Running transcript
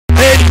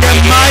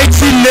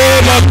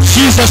of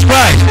Jesus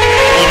Christ.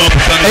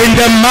 In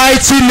the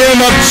mighty name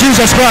of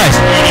Jesus Christ.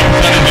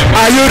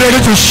 Are you ready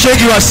to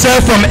shake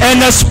yourself from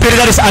any spirit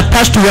that is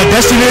attached to your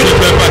destiny?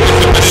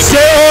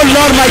 Say, oh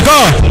Lord my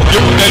God.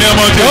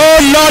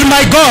 Oh Lord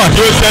my God.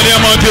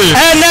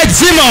 Any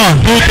demon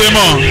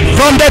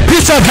from the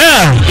pits of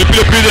hell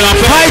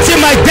fighting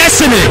my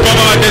destiny,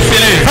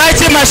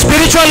 fighting my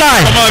spiritual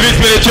life.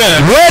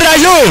 Where are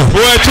you?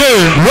 Where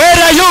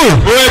are you?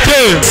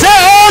 Say,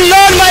 oh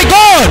Lord my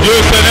God.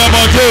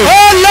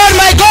 Oh Lord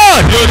my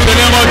God.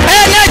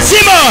 Any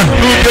demon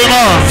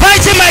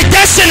fighting my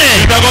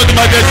destiny.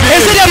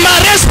 Is it a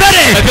marine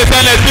spirit? Is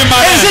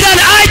it an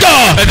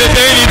idol?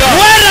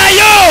 Where are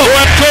you?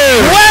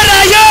 Where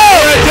are you?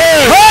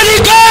 Holy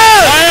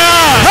Ghost!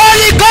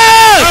 Holy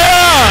Ghost!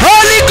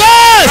 Holy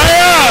Ghost!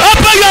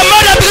 Open your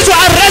mouth and begin to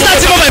arrest that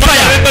demon by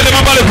fire.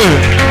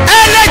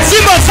 Any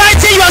demon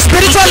fighting your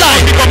spiritual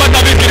life.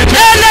 Any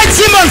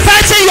demon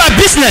fighting your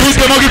business. Any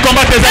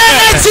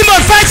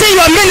demon fighting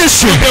your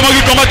ministry.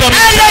 Any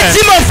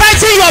demon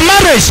fighting your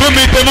marriage.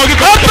 Open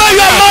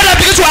your mouth and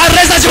begin to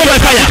arrest that demon by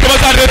fire.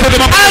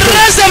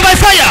 Arrest them by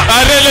fire.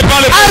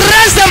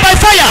 Arrest them by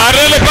fire.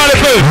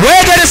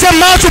 Where there is a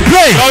mouth to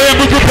pray,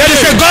 there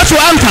is a God to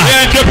answer.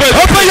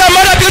 Open your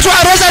mouth and begin to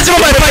arrest that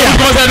demon by fire.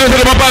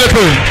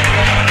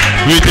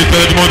 Oui,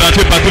 territoire du monde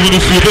entier, partout où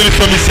nous suivez, nous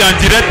sommes ici en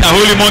direct à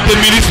Holy Mountain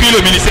Ministry,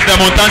 le ministère de la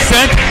Montagne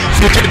Sainte,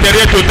 c'est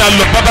derrière Total,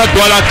 le Papa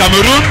Douala,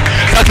 Cameroun.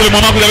 Ça c'est le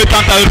moment que vous avez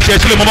tant à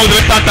rechercher, le moment que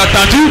vous avez tant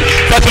attendu.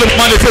 Ça c'est le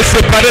moment de se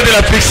séparer de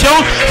l'affliction,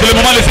 c'est le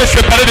moment de se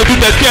séparer de tout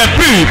esprit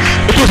impur,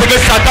 de tout ce que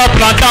Satan a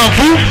planté en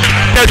vous.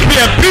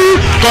 Esprit impur,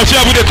 continuez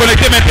à vous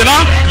déconnecter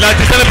maintenant. La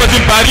distance n'est pas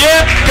une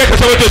barrière, quelle que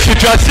soit votre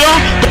situation.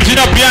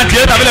 Continuez à prier en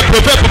direct avec les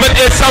prophètes, prophète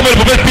Samuel,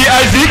 prophète P.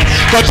 Isaac.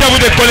 Continuez à vous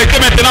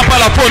déconnecter maintenant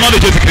par la foi au nom de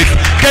Jésus-Christ.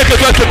 Quel que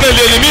soit ce que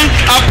l'ennemi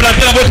a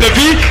planté dans votre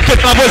vie, que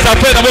dans vos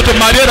affaires, dans votre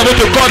mariage, dans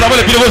votre corps, dans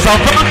votre vie de vos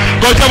enfants,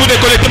 continuez à vous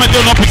déconnecter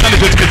maintenant au nom puissant de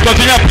Jésus-Christ.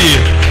 Continuez à prier.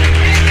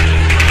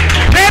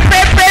 Pray.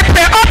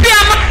 Open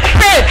your mouth,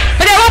 pray.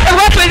 But they open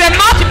the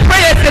mouth to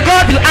pray as the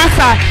God will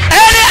answer.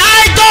 Any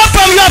idol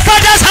from your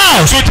father's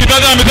house, any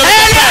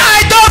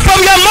idol from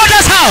your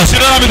mother's house,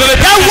 that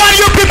want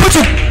you people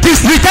to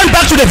return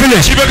back to the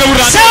village. Say,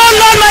 oh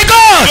Lord my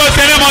God. Oh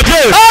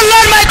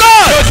Lord my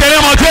God.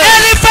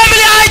 Any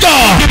family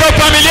idol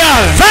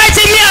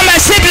fighting me and my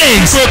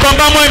siblings. Where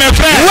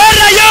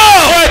are you?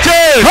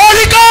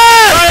 Holy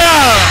God.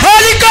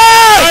 Holy God.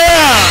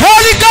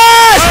 Holy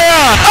God.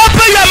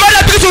 Open your mouth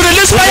and begin to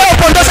release fire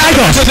upon those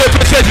idols.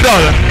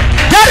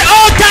 That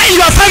altar in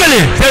your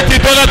family. That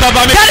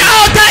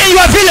altar in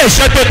your village.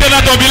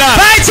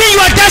 Fighting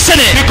your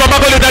destiny.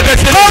 Command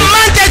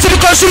them to be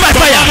consumed by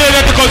fire.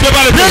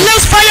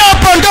 Release fire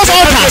upon those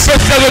altars.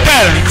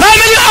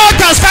 Family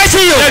altars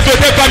fighting you.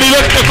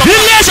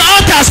 Village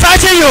altars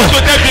fighting you.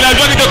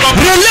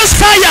 Release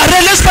fire.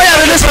 Release fire.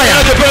 Release fire.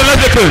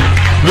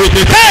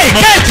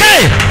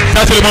 Hey.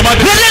 Ça c'est le moment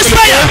de release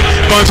fire.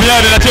 Continuez à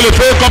relâcher le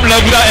feu comme l'a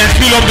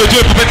inspiré l'homme de Dieu,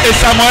 le prophète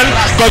Samuel.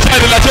 Continuez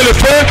à relâcher le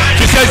feu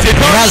sur ces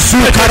étoiles. Ces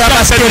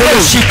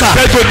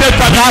hôtels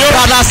familiaux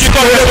qui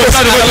sont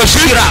responsables de votre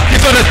chute, qui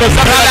sont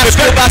responsables de la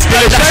défaite, de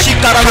l'échec.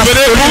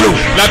 Souvenez-vous,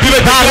 la Bible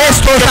dit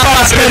que c'est par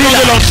la raison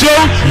de l'onction,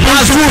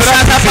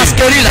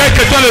 quel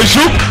que soit le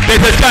joug des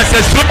esprits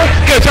ancestraux,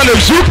 quel que soit le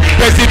joug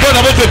des idoles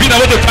dans votre vie,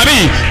 dans votre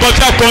famille,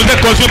 continuez à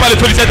convaincre, continuez par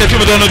le feu du Saint-Esprit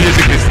dans le nom de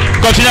Jésus-Christ.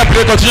 Continuez à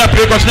prier, continuez à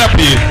prier, continuez à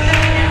prier.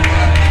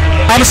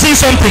 I'm seeing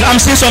something.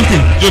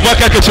 Je vois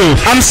quelque chose.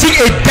 I'm seeing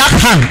a dark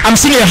hand. I'm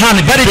seeing a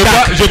hand very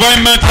dark. Je vois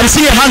une main. I'm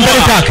seeing a hand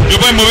very dark. Je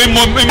vois une mauvaise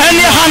main.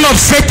 Any hand of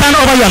Satan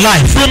over your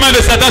life. Une main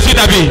de Satan sur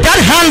ta vie. That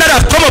hand that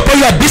have come upon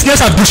your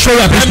business have destroyed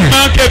your business.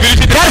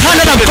 That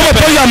hand that have come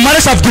upon your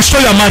marriage have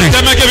destroyed your marriage.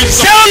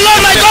 Say, oh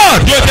Lord my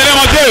God.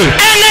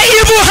 Any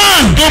evil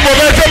hand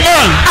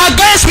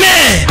against me,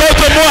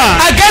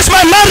 against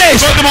my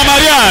marriage,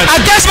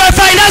 against my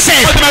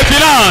finances,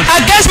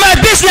 against my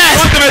business,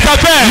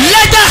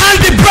 let the hand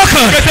be broken.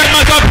 Let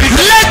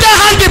the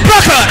hand be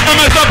broken.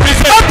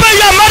 Open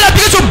your mouth and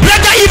begin to break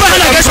that evil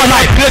hand against your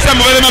life. Begin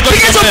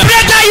to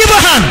break that evil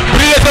hand.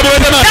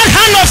 That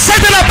hand of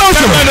Satan upon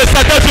you.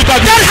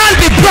 That hand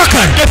be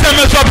broken.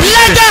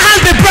 Let the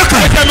hand be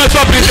broken. Let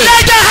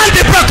the hand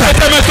be broken.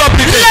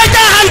 Let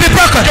the hand be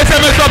broken.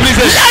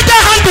 Let the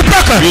hand be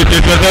broken. Oui,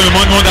 le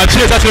monde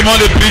entier, ça c'est le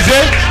monde de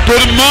briser. Tout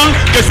le monde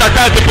que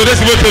Satan a déposé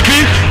sur votre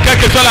vie, quelle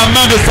que soit la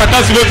main de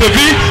Satan sur votre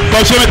vie,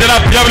 continuez maintenant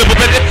à prier le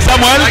prophète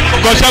Samuel,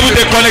 continuez à vous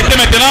déconnecter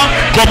maintenant,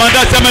 commandez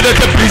à Samuel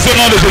d'être brisé au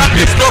nom de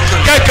Jésus-Christ.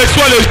 Quel que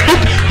soit le joug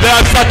de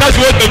Satan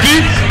sur votre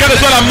vie, quelle que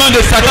soit la main de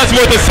Satan sur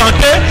votre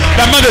santé,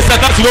 la main de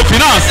Satan sur vos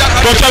finances,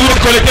 continuez à vous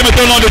déconnecter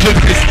maintenant au nom de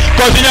Jésus-Christ.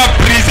 Continuez à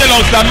briser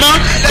la main,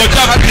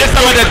 continuez à briser sa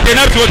main des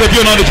ténèbres sur votre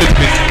vie au nom de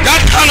Jésus-Christ.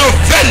 That kind of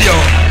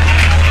failure,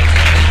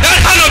 that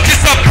kind of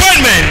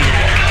disappointment,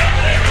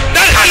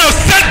 that kind of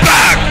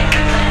setback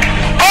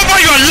over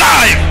your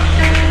life,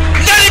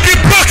 let it be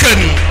broken.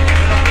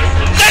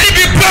 Let it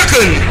be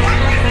broken.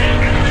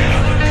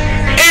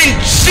 In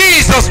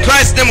Jesus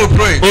Christ's name we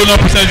pray. Au nom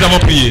puissant, nous avons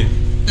prié.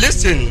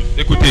 Listen.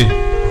 Écoutez.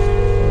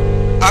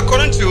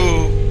 According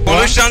to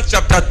Colossians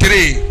chapter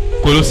 3,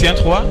 Colossiens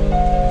 3,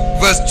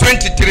 verse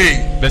 23.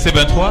 verset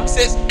 23.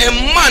 Says a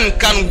man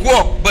can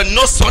walk but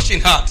not such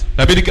in heart.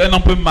 La Bible dit qu'un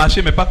homme peut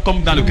marcher mais pas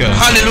comme dans le cœur.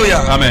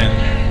 Hallelujah. Amen.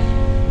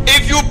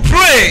 If you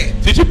pray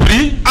Si tu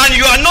pries and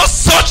you are not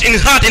such in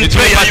heart in et tu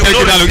prayer, n'as you pas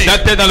will not dans receive. la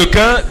tête dans le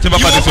cœur, tu ne vas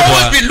You pas will recevoir.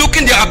 always be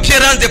looking the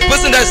appearance, the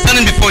person that is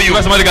standing before Tu you.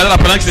 vas seulement regarder la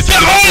parole qui se Say, tient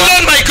oh devant toi.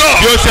 Lord my God.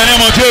 Dieu Seigneur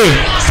mon Dieu.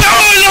 Say,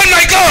 oh Lord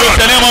my Dieu God.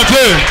 Seigneur mon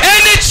Dieu.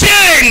 Any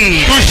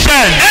chain, Toute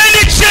chaîne.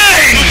 any chain,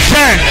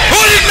 Chaîne.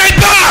 holding my Tu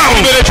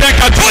bound, me retiens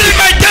captif. holding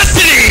my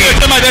destiny,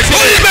 C'est ma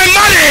destinée. holding my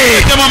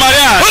money, C'est mon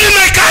mariage. holding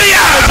my career.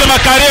 C'est ma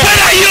carrière.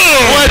 Where are you?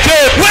 Où es-tu?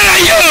 Where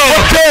are you?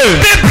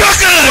 Dieu. Be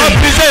broken. Sois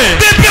brisé.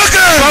 Be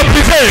broken. Sois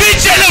brisé. Be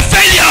chain of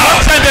failure.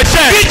 Chaîne de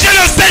chaîne. Be chain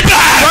of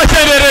setback. Sois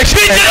chaîne de Be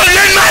réussite. chain of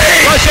late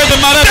marriage. Sois chaîne de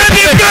malade.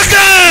 Be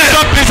broken.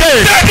 Sois brisé.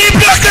 Be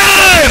broken.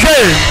 Brisé.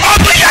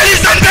 Open your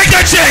lips and break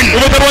the chain.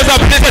 Nous te demandons à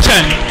briser cette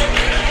chaîne.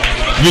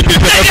 Oui, tu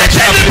peux Let the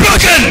chain be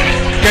broken.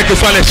 quelles que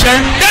soient les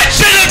chaînes, That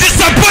chain of quelle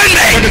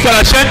disappointment. que soit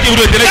la chaîne qui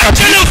voudrait tenir That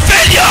captif, chain of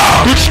failure.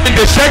 toute chaîne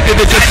d'échec, de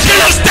That déception,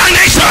 chain of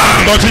stagnation.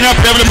 continuez à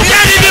prier le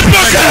Let it be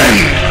broken.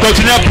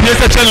 Continuez à prier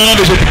cette chaîne au nom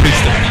de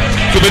Jésus-Christ.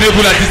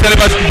 Souvenez-vous, la distance n'est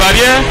pas une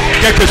barrière,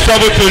 quelle que soit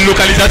votre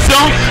localisation,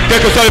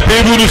 quel que soit le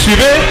pays où vous nous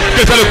suivez,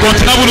 quel que soit le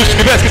continent où vous nous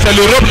suivez, est-ce que c'est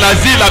l'Europe,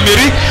 l'Asie,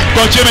 l'Amérique,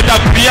 continuez maintenant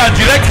à prier en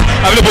direct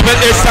avec le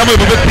prophète Samuel,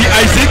 le prophète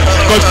Isaac,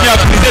 continuez à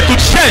briser toute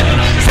chaîne,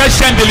 cette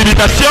chaîne de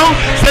limitation,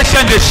 cette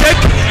chaîne d'échec,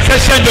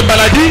 cette chaîne de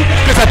maladie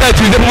que Satan a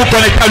utilisé pour vous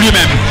connecter à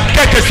lui-même.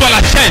 Quelle que soit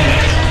la chaîne,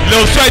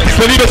 le soir est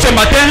disponible ce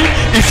matin,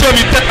 ici au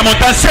milieu de la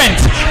montagne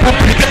sainte, pour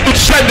briser toute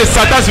chaîne de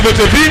Satan sur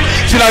votre vie,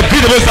 sur la vie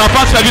de vos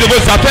enfants, sur la vie de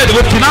vos affaires, de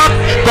vos finances.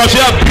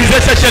 Continuez à briser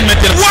cette chaîne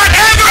maintenant.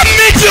 Whatever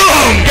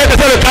medium Quel que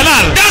soit le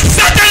canal that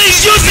Satan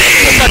is using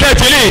Satan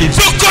utilise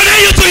to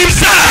connect you to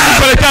himself,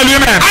 connecté à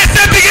lui-même. I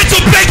said begin to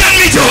break that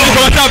medium.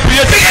 Commencez à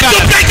prier ce Begin canal.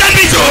 to break that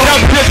medium. Commencez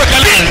à prier ce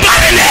canal. Be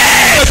barrenness.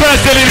 Quelle que soit la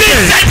Be stérilité,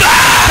 setback.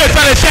 quelle que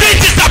soit les Be chaînes,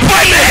 la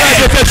disappointment.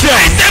 déception.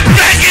 I said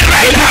break it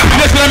right now.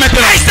 Priez cela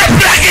maintenant. I said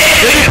break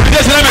it.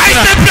 Priez cela I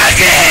maintenant. said break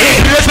it.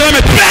 Priez cela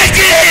maintenant. Break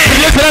it.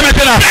 Priez cela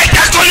maintenant. Break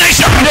that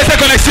connection. Priez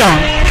cette connexion.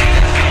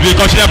 Oui,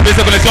 continuez à prier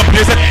cette connexion,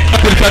 priez cette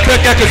purificateur,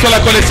 quelle que soit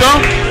la connexion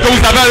que vous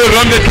avez avec le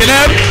royaume des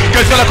ténèbres,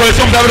 quelle que soit la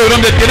connexion que vous avez avec le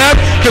royaume des ténèbres,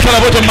 que ce soit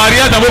dans votre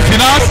mariage, dans vos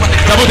finances,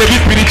 dans votre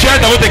vie spirituelle,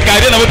 dans votre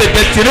carrière, dans votre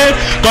destinée,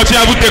 continuez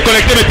à vous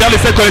déconnecter maintenant de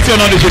cette connexion au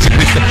nom de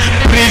Jésus-Christ.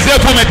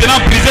 Brisez-vous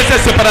maintenant, brisez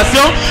cette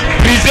séparation,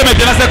 brisez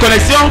maintenant cette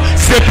connexion,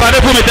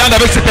 séparez-vous maintenant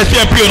avec cet esprit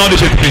impur au nom de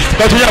Jésus-Christ.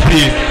 Continuez à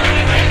prier.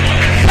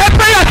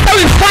 Prepare yourself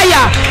with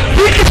fire.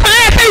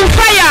 Disconnect yourself with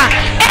fire.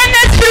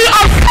 Any spirit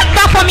of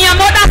setback from your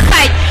mother's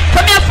side,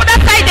 from your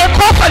father's side, the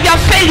cause of your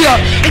failure.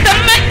 It's a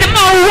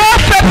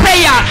warfare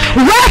prayer.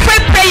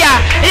 Warfare prayer.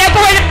 And you're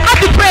going to have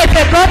to pray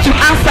for God to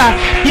answer.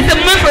 It's a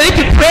moment for you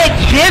to pray.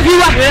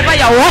 Everyone, wherever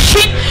you're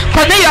watching,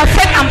 connect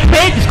yourself and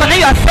pray. Disconnect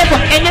yourself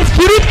from any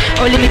spirit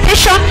of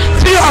limitation,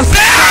 spirit of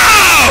Stay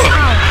out.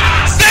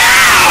 Stay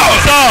out.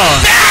 Sors,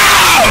 Stay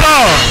out.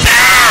 sors,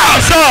 Stay out.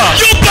 sors.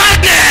 You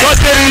badness. Votre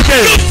stérilité,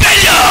 You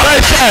failure. votre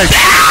échec,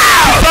 Stay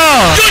out.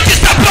 sors, You votre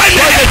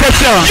disappointment.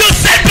 déception, You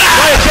setback.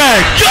 votre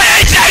échec, You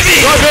HIV.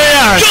 votre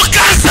VIH, You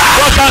cancer.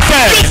 votre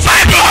cancer, You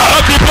fibroid.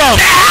 votre diplôme,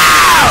 Stay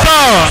out.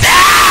 sors, Stay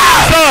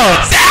out. sors,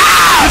 Stay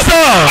out.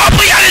 sors.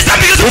 Open your lips and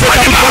begin to Vous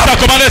fight him out. êtes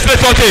commandé de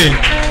sortir.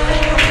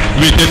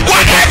 Oui,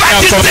 Whatever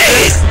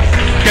disease.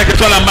 quelle que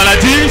soit la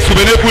maladie,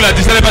 souvenez-vous, la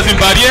distance n'est pas une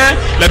barrière.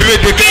 La Bible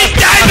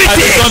déclare à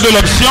raison de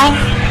l'option,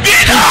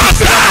 Get out.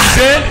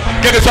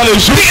 quel que soit le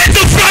jour, Begin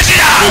to flush it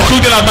le out. jour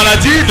de la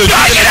maladie, le jour de la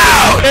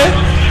maladie,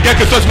 quel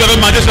que soit ce que vous avez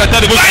demandé sur la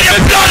terre de votre By the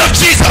adversaire, blood of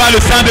Jesus. par le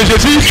sang de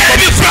Jésus, Let it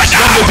be flushed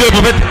comme le out. Dieu le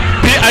prophète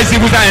Isaac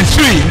vous a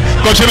instruit,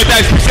 quand je m'étais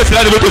expulsé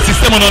cela de votre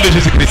système au nom de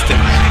Jésus-Christ.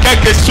 Quelle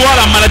que soit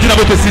la maladie dans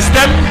votre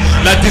système,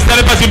 la distance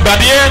n'est pas une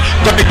barrière.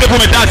 Connectez-vous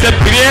maintenant à cette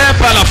prière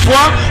par la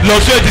foi.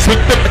 L'onction est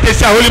disponible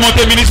ici à Holy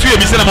Mountain Ministry et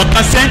Mission de la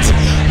Montagne Sainte.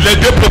 Les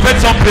deux prophètes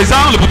sont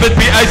présents, le prophète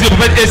Isaac et le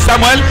prophète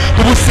Samuel,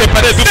 pour vous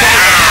séparer de toute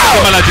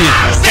maladie.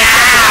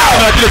 La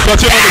maladie de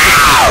sortir au nom de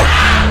Jésus-Christ.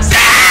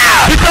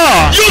 Victor,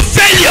 You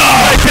failure.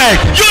 échec,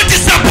 You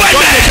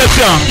disappointment.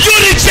 déception, You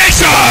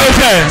rejection.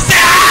 échec, Stay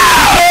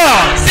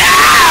out. Stay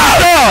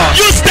out.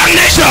 You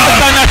stagnation.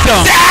 stagnation,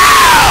 Stay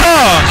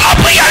out.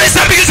 Open your lips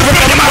and begin to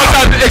flush them out.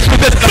 commencez à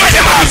expulser Flush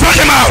them out. Flush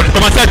them out.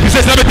 Commencez à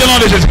expulser cela maintenant au nom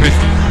de Jésus-Christ.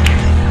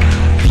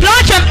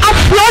 flush them out,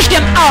 flush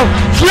them out,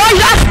 flush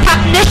that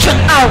stagnation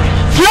out,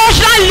 flush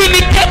that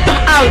limitation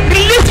out,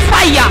 release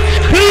fire,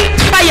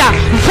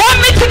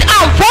 vomit it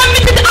out,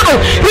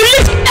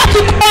 release that to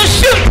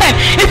consume them.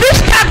 Is it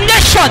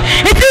stagnation?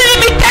 Is it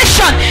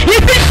limitation?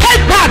 Is it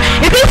setback?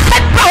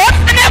 What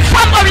any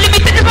form of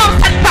limitation or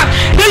setback?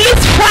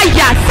 Release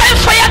fire, send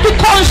fire to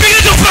consume.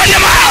 Begin to flush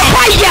them out.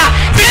 Fire,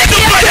 Begin to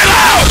flush them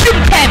out.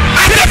 consume them.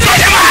 I said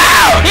flush them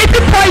out. Is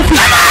it poison?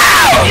 Come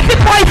out. Is it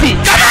poison?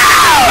 Come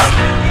out.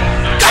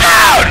 Come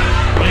out.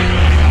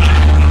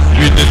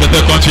 Oui, les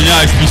auteurs continuent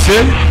à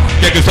expulser,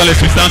 quelles que soient les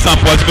substances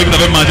empoisonnées que vous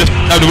avez mangées sur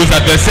la table de vos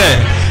adversaires.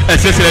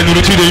 Est-ce que c'est la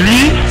nourriture de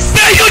lui?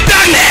 Say you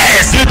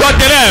darkness. Dis-toi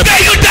ténèbres,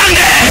 Say you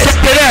darkness. dis-toi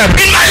ténèbres,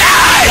 In my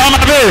life. dans ma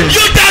vie,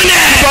 You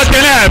darkness. dis-toi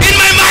ténèbres, In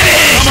my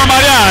marriage. dans mon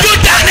mariage, You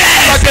dis-toi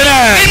darkness. ténèbres,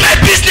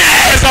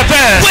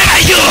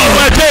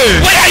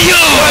 Where are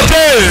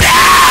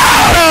you?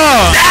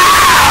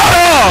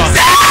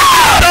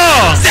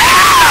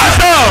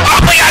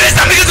 Open your lips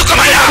and begin to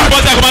command out.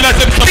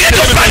 Begin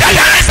to find that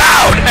there is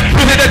out. Let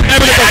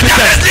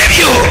leave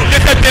you.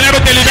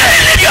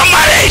 Leave your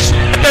marriage.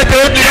 Leave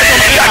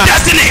your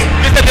destiny.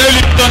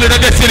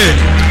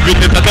 Le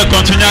tentateur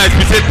continue à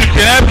expulser toutes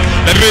ténèbres.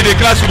 La Bible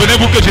déclare,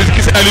 souvenez-vous que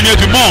Jésus-Christ est la lumière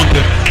du monde.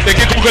 Et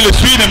quiconque le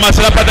suit ne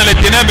marchera pas dans les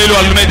ténèbres, mais il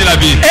aura la lumière de la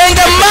vie. In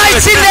the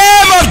mighty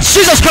name of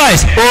Jesus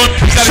Christ.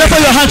 Step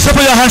for your hands, step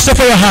for your hands, step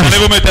for your hands.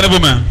 Tenez vos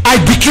mains. I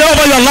declare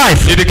over your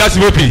life. Et déclare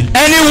sur vos pieds.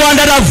 Anyone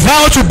that have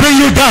vowed to bring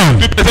you down.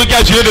 Toute personne qui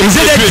a juré de vous Is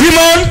it a tuer.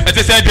 demon? Est-ce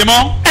que c'est un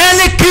démon?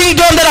 Any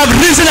kingdom that have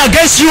risen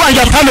against you and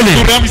your family.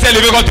 Tout royaume qui s'est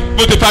levé contre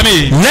votre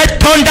famille. Let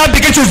thunder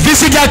begin to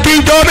visit their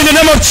kingdom in the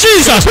name of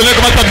Jesus. Connais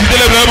comment tu as visité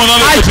le royaume au nom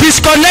de I Jésus.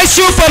 disconnect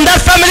you from that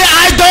family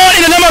idol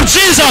in the name of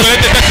Jesus. Connais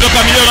tes personnes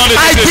familières au nom de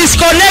I Jésus.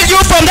 disconnect you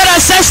from that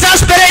ancestral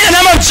spirit in the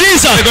name of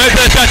Jesus. Connais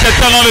tes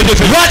ancêtres au nom de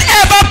Jésus.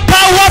 Whatever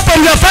power from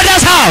your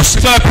father's house,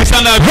 Sois la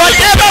puissance de la vie de ton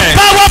whatever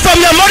père. power from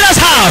your mother's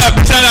house, La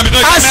puissance de la maison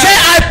de I ta say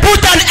mère. I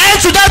put an end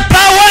to that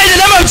power in the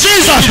name of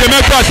Jesus. Je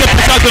mets toi à cette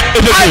puissance au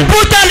nom de I Jésus.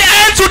 put an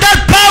end to that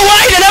power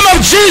in the name of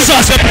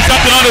Jesus. Cette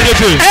puissance au nom de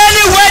Jésus.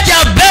 Anywhere they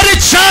are buried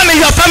charm in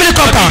your family Tu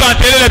compound. vas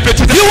enterrer les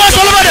petits. You want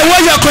all over the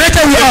world you are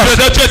connected with us.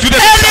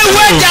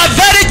 Anywhere they are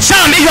buried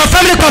charm in your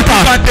family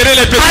compound. I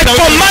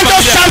command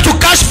those charms to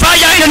catch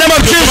fire in the name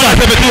of Jesus.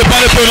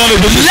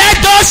 Let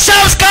those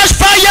charms catch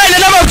fire in the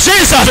name of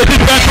Jesus.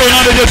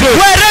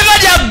 Wherever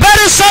they are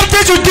buried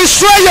something to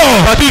destroy you,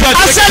 I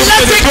said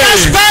let it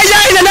catch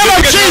fire in the name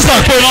of Jesus.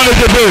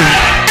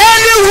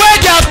 Anywhere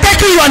they have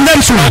taken your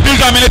name to,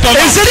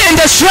 is it in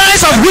the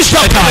shrines of witch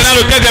doctors?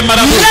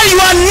 Let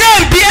your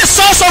name be a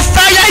source of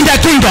fire in the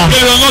kingdom.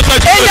 In the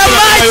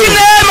mighty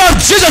name of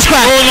Jesus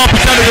Christ.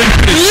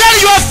 Let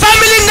your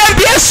family name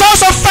be a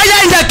source of fire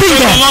in the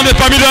kingdom.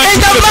 In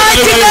the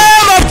mighty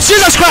name of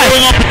Jesus Christ.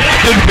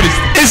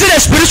 Is it a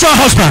spiritual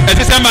husband?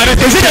 Is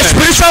it a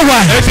spiritual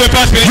wife?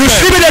 You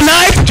sleep in the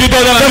night, they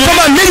come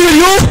and meet with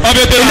you.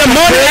 In the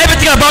morning,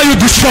 everything about you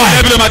destroyed.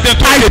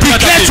 I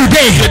declare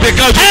today,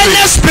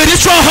 any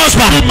spiritual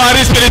husband,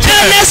 any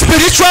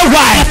spiritual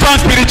wife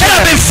that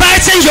have been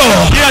fighting you,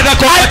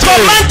 I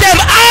command them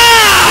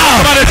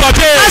out. I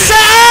say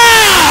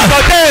out.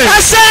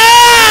 I say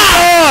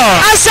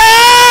out. I say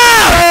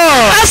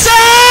out. I say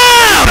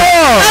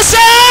out. I say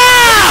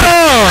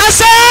out. I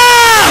say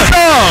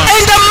out.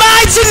 In the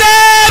mighty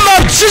name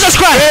of Jesus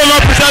Christ.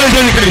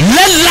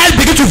 Let light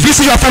begin to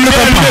visit your family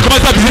compound.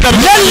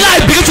 Let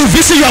light begin to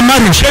visit your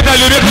marriage. Let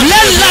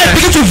light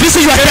begin to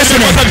visit your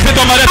destiny.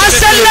 I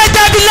said let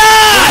there be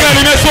light.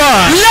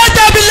 Let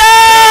there be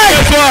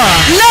light.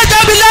 Let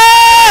there be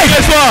light.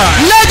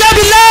 Let there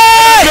be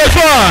light.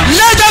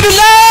 Let there be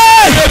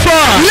light.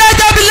 Let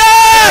there be light.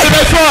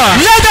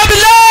 Let there be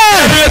light.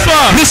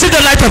 Receive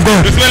the light of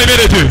God.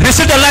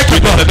 Receive the light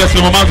of God.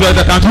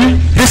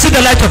 Receive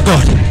the light of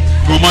God.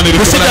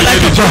 Receive the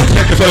light of God.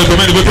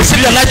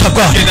 Receive the light of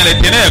God.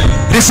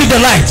 Receive the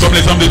light.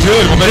 Receive the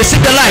light.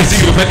 Receive the light.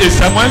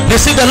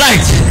 Receive the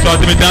light.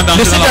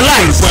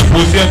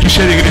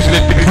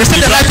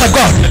 Receive the light of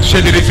God.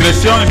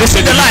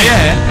 Receive the light.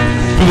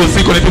 Vous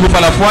aussi connectez-vous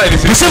par la foi et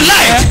receive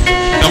light.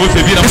 dans votre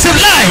vie, dans Receive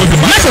light. au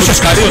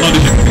nom de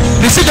Jésus.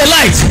 Receive the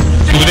light.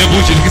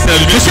 Souvenez-vous, Jésus-Christ est la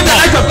lumière. Receive the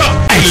light of God.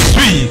 Il le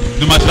suit,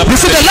 ne marchera pas.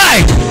 Receive the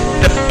light.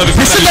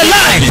 Receive the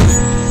light.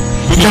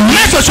 The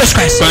light of Jesus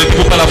Christ.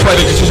 Connectez-vous par la foi et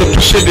recevez ce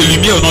toucher de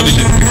lumière au nom de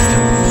Jésus-Christ.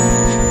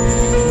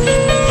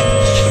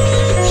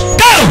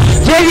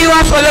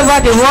 JVUS all over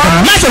the world.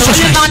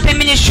 Holy Mountain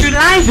Ministry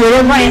Live,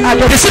 wherever in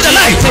other Receive the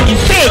light.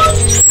 faith.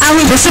 And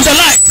we Receive the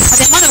light.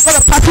 the man of God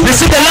of party.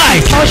 Receive the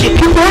light. Worship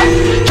people.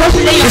 Just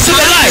lay your Receive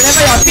the light. hands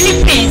wherever you are feeling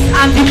pain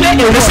and declare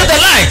the Receive word. the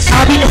light.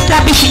 I'll be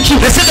established in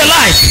Jesus. Receive the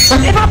light.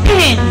 Whatever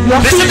pain you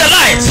are Receive feeling, the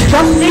light.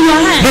 just lay your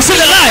hands. Receive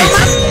the light.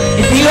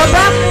 It's in your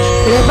back.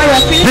 Wherever you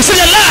are feeling, Receive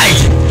the light.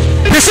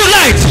 Receive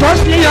light.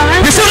 just lay your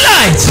hands. Receive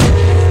light.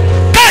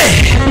 Hey.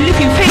 Believe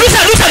in faith.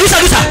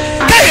 Lusa.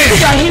 Hey.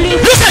 You are healing.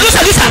 Lusa.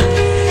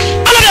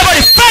 All of your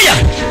body. Fire.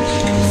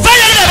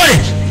 Fire in your body.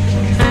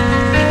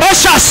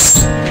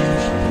 Ushers.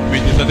 Oui,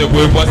 vous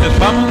pouvez voir cette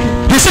femme.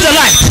 Receive the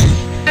light.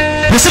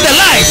 Receive the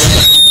light.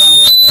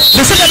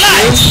 Receive the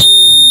light.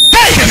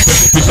 Hey.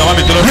 Puissamment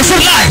maintenant. Receive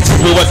light. Vous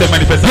pouvez voir cette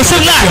manifestation.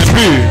 Receive light.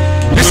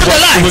 Receive the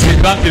light.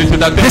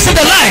 Receive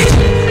the light.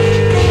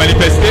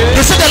 Manifester.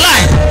 Receive the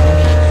light.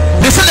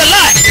 Receive the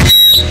light.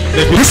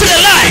 Receive the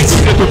light.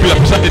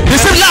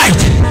 Receive light.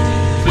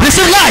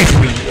 Receive light.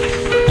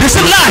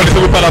 Receive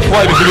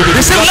light.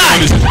 Receive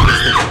light.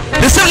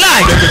 Receive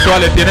light. Quelles que soient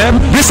les ténèbres,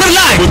 Receive dans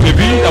light. votre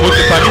vie, dans votre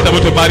famille, dans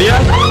votre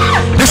mariage,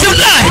 Receive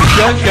light.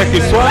 quelles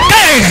que soient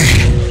Hey.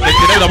 les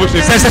ténèbres dans votre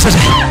vie,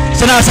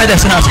 Stand outside there.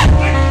 Stand outside.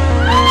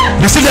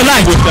 Receive the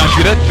light. vous êtes en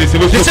direct,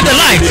 recevez Receive the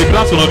light. les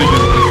plans au nom de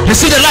Jésus.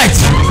 Receive the light.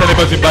 Ça n'est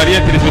pas une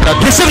barrière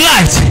téléspectateur. Receive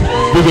light.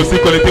 Vous aussi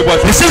connectez-vous à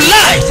Receive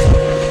light.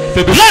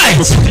 c'est de Light.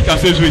 prophétique en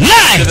ce jour.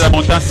 Light. C'est de la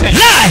montagne sainte.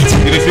 Light.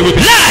 Recevez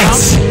votre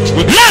Light.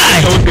 votre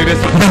Light. votre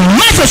reste. The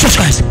might of Jesus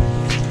Christ.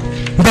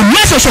 The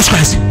might mercy of Jesus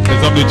Christ.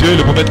 Les hommes de Dieu,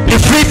 le prophète Be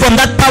free from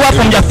that power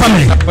from your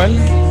family. Samuel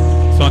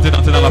sont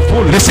entrés dans la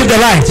foule. Receive the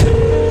light.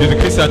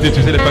 Jésus-Christ a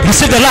utilisé les familles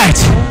Receive the light.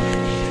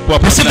 pour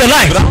Receive the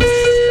light.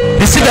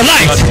 Receive the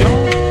light.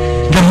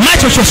 The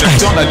might of Jesus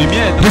Christ. la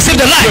lumière. Receive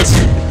the light.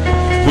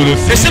 Vous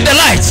aussi, Receive the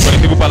light.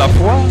 connectez-vous par la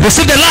foi.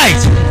 Receive the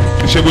light.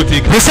 Touchez vos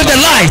écrits Receive the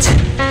light.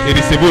 et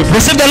recevez aussi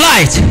Receive the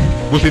light.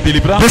 votre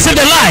délivrance, Receive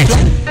the light.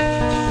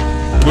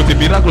 votre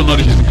miracle au nom de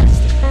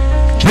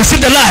Jésus-Christ. Receive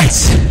the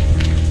light.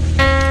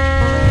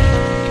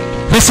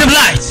 Receive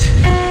light.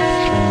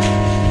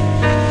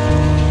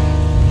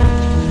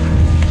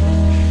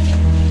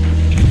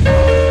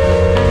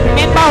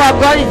 Remember our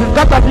God is the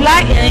God of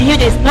light and in Him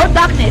there is no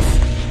darkness.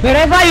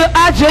 Wherever you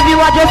are,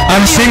 Jehovah, just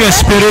I'm seeing a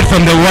spirit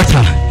from the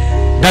water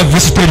that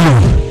visited you.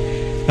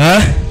 Huh?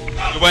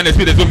 Je vois un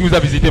esprit des eaux qui vous a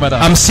visité,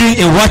 madame. I'm seeing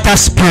a water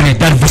spirit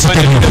that Je vois visited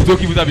un esprit you. des eaux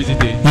qui vous a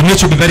visité. You need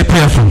to be very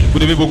prayerful. Vous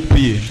devez beaucoup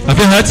prier. Have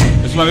you heard? Est-ce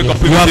que vous m'avez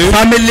compris? Your Dieu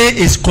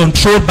family is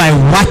controlled by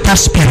water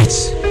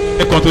spirits.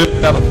 est contrôlé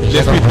par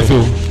l'esprit des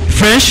eaux.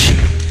 French,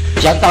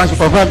 J'entends, je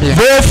comprends bien.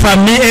 vos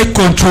familles est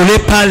contrôlée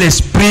par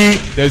l'esprit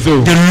Des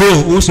eaux. de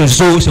l'eau ou ce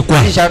zoo, c'est quoi?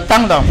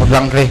 J'entends dans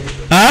l'anglais.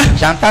 Hein?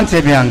 J'entends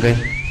très bien anglais.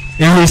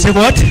 Et we say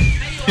what?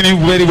 Vous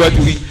pouvez dire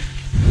oui.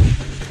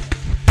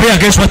 Pray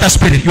against water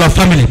spirit. Your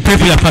family. Pray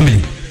for your family.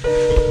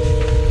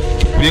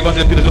 Priez contre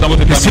l'esprit des eaux dans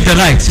votre Receive famille. the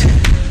light.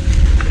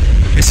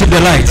 Receive the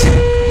light.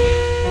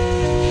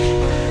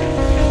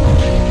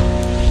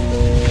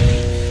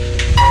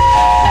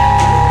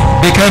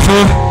 Be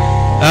careful.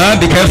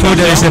 Be careful.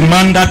 There is a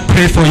man that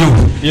pray for you.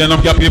 Il y a un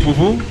homme qui a prié pour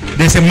vous.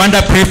 There is a man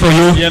that pray for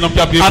you. Il y a un homme qui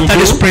a prié pour After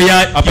this vous.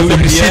 prayer, Après you will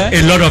cette receive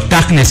prière, a lot of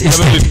darkness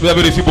instead. vous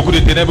avez reçu beaucoup de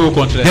ténèbres au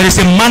contraire. There is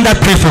a man that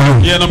pray for you.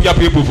 Il y a un homme qui a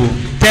prié pour vous.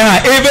 Tell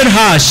her, even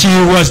her, she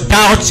was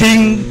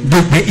doubting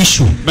the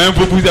issue. Même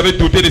vous, vous avez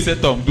douté de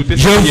cet homme. Douté de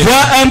Je cette prière.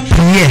 vois un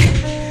prière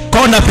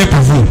qu'on a fait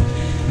pour vous.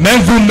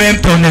 Même vous-même,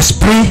 ton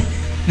esprit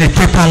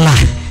n'était pas là.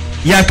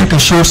 Il y a quelque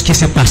chose qui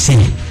s'est passé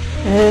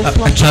à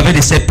travers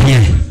de cette prière.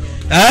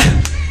 Hein?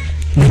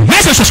 The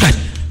mercy of Jesus Christ.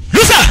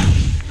 Lusa!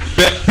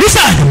 Lusa!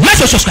 The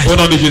mercy of Jesus Christ. Au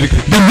nom de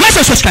Jésus-Christ. The mercy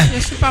of Jesus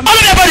Christ. All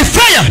of your body,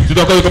 fire! Tu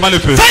dois encore, je commande le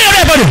feu. Fire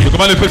everybody! Je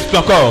commande le feu sur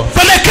ton corps.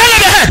 From the crown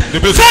of your head, Je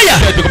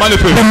fire! commande le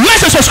feu. The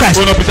mercy of Jesus Christ.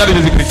 Au nom puissant de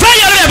Jésus-Christ.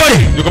 Fire everybody!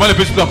 Je commande le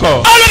feu sur ton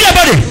corps. All of your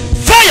body,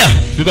 fire!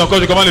 Sur ton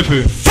corps, je commande le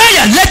feu.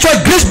 Fire! Let your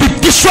grace be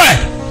destroyed.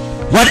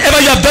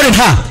 Whatever you have done in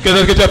her,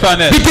 Qu'est-ce que tu as fait en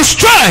elle? be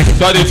destroyed.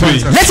 Sois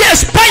détruit. Let it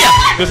expire.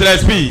 Que c'est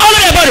l'esprit. All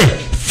of your body,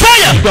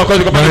 fire! Sur ton corps,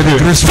 je commande le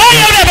feu.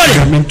 Fire everybody!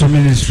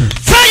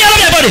 Fire all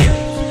of your body!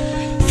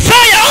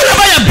 Fire all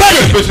over your Le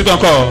body! feu sur ton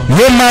corps.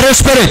 Your marine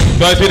spirit,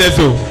 Sois l'esprit des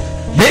eaux.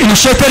 they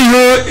initiated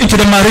you into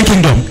the marine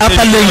kingdom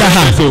after laying their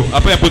hand.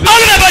 Après imposer All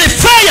of your body,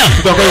 fire!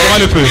 sur ton corps, je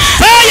commande le feu.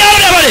 Fire all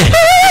of your body!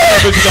 Le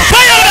feu sur ton corps.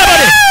 Fire all of your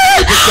body!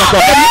 Sur ton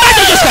corps. The might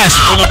of Jesus Christ!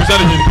 Au nom puissant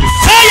de Jésus-Christ.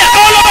 Fire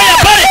all over your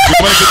body! Je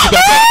commande le feu sur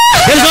ton corps.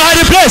 There is no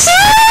hiding place.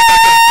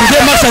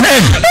 Today marks an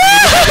end.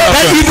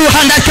 That evil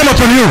hand that came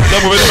upon you, La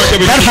mauvaise main qui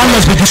est that venue. hand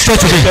must be destroyed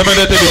today. La main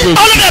d'être détruite.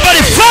 All of your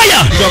body,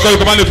 fire! Sur ton corps, je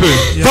commande le feu.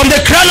 From the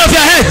crown of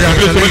your head,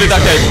 Le sommet de ta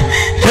tête.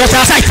 to your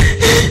sight.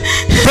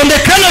 From the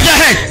crown of your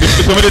head,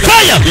 Le sommet de ta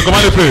Fire! tête. Je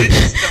commande le feu.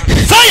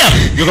 fire!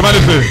 Je commande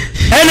le feu.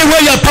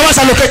 Anywhere your powers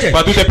are located,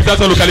 Partout tes puissances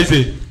sont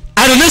localisées.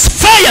 I release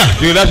fire!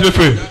 Je relâche le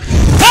feu.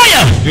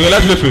 Fire! Je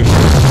relâche le feu.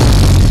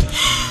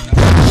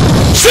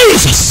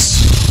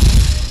 Jesus!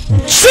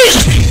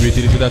 Jesus! Tu es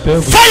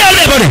téléspectateur. Vous Fire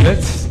everybody!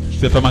 êtes.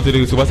 Cette femme en train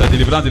de recevoir sa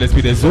délivrance de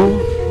l'esprit des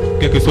eaux.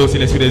 Quel que soit aussi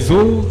l'esprit des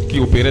eaux qui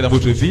opérait dans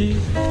votre vie,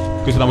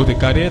 que ce soit dans votre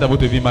carrière, dans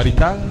votre vie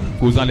maritale,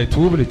 causant les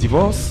troubles, les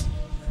divorces.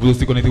 Vous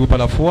aussi connectez-vous par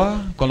la foi.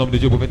 Quand l'homme de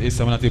Dieu, prophète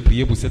Esaïe, a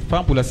prié pour cette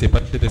femme, pour la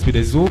séparer de cet esprit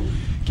des eaux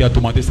qui a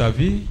tourmenté sa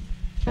vie.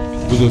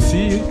 Vous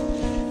aussi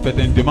faites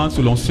une demande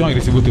sous l'onction et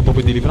recevez votre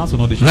propre délivrance au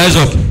nom de Jésus. Rise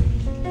up.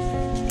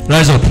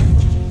 Rise up.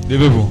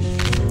 Levez-vous.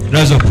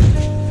 Rise up.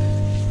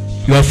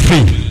 You are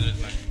free.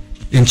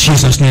 In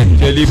Jesus' name.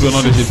 Tu es libre au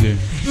nom de Jésus.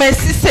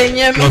 Merci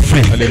Seigneur. You are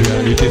free.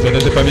 Alléluia.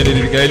 Cette famille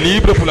est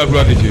libre pour la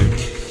gloire de Dieu.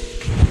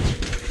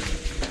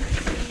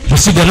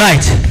 Receive the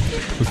light.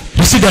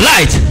 Receive the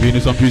light. Oui, nous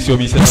sommes plus ici au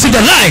ministère. Receive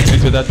the light.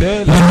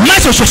 Téléspectateurs, The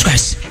might of Jesus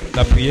Christ.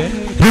 la prière.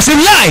 Receive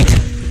light.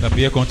 La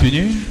prière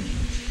continue.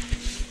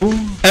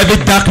 Every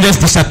darkness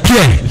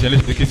disappear. J'ai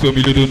l'Esprit de Christ au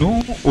milieu de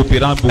nous,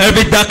 opérant beaucoup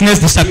Every darkness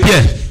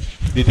disappear.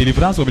 de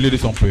délivrance au milieu de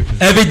son peuple.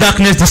 Every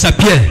darkness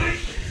disappear.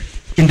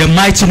 In the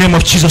mighty name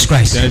of Jesus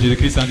Christ. Seigneur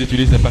Jésus-Christ sans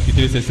utiliser la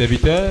faculté de ses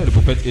serviteurs, le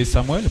prophète et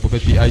Samuel, le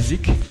prophète et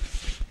Isaac,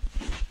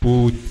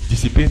 pour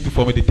dissiper toute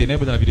forme de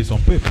ténèbres dans la vie de son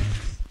peuple.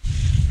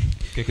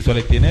 Quelles que soient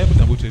les ténèbres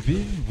dans votre vie,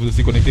 vous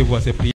aussi connectez-vous à ces prières.